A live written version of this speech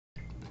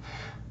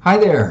Hi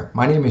there,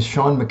 my name is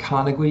Sean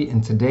McConaughey,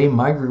 and today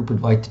my group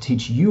would like to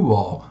teach you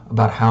all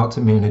about how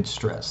to manage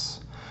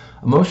stress.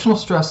 Emotional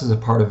stress is a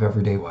part of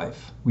everyday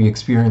life. We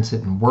experience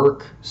it in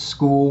work,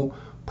 school,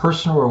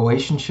 personal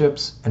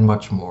relationships, and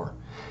much more.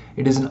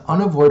 It is an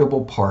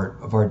unavoidable part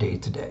of our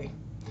day-to-day.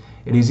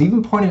 It is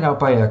even pointed out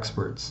by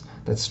experts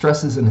that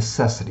stress is a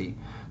necessity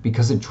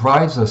because it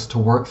drives us to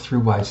work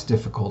through life's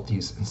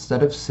difficulties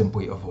instead of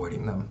simply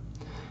avoiding them.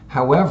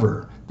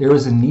 However, there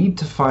is a need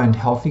to find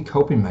healthy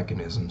coping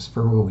mechanisms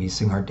for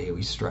releasing our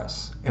daily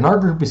stress, and our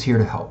group is here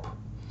to help.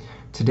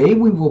 Today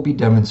we will be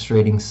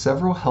demonstrating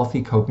several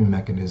healthy coping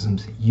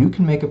mechanisms you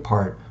can make a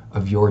part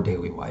of your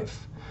daily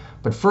life.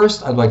 But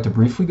first, I'd like to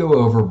briefly go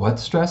over what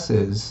stress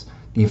is,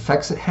 the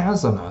effects it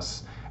has on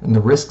us, and the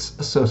risks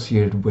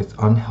associated with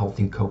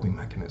unhealthy coping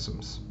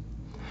mechanisms.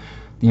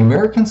 The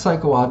American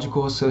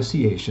Psychological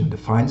Association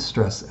defines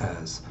stress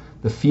as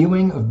the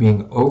feeling of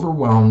being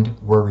overwhelmed,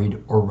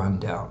 worried, or run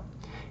down.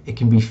 It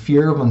can be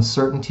fear of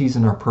uncertainties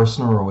in our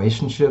personal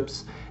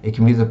relationships. It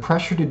can be the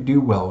pressure to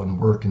do well in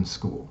work and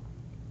school.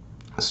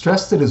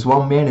 Stress that is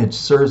well managed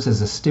serves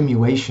as a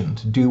stimulation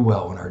to do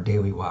well in our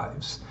daily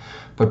lives.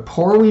 But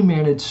poorly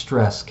managed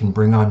stress can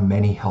bring on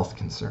many health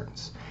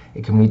concerns.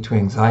 It can lead to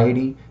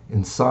anxiety,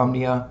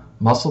 insomnia,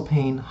 muscle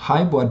pain,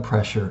 high blood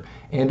pressure,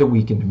 and a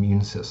weakened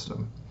immune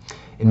system.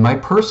 In my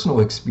personal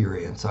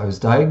experience, I was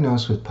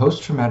diagnosed with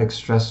post-traumatic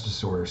stress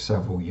disorder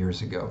several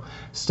years ago,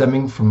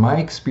 stemming from my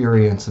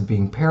experience of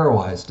being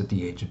paralyzed at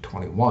the age of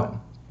 21.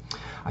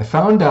 I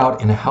found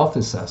out in a health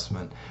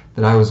assessment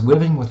that I was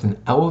living with an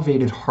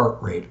elevated heart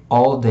rate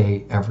all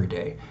day, every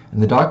day,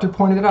 and the doctor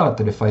pointed out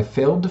that if I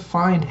failed to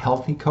find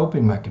healthy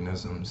coping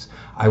mechanisms,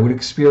 I would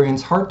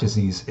experience heart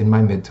disease in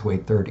my mid to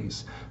late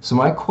 30s. So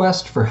my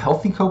quest for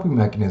healthy coping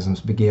mechanisms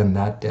began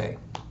that day.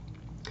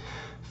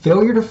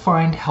 Failure to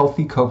find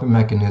healthy coping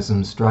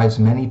mechanisms drives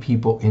many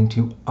people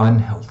into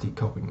unhealthy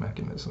coping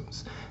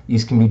mechanisms.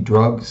 These can be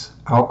drugs,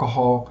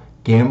 alcohol,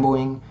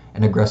 gambling,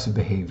 and aggressive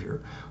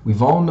behavior.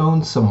 We've all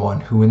known someone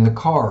who in the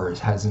car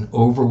has an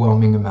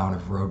overwhelming amount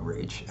of road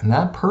rage, and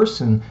that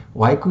person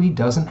likely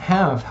doesn't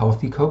have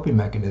healthy coping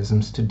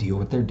mechanisms to deal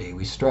with their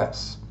daily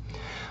stress.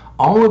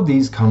 All of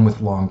these come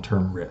with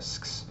long-term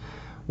risks.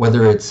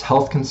 Whether it's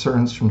health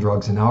concerns from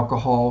drugs and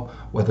alcohol,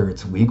 whether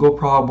it's legal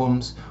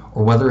problems,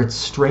 or whether it's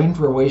strained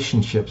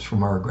relationships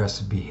from our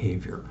aggressive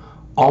behavior,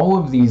 all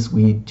of these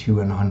lead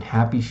to an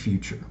unhappy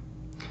future.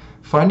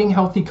 Finding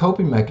healthy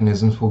coping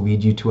mechanisms will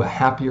lead you to a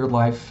happier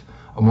life,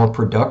 a more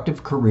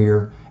productive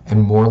career,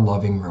 and more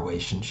loving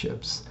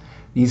relationships.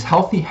 These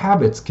healthy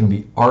habits can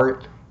be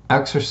art,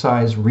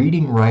 exercise,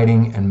 reading,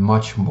 writing, and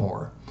much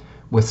more.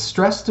 With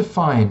stress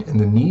defined and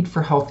the need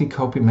for healthy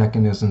coping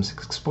mechanisms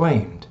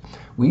explained,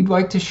 we'd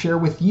like to share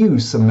with you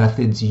some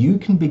methods you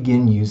can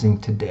begin using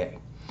today.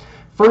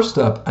 First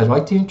up, I'd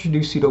like to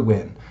introduce you to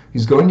Lynn,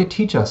 who's going to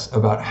teach us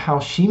about how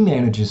she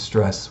manages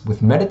stress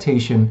with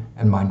meditation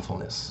and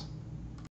mindfulness.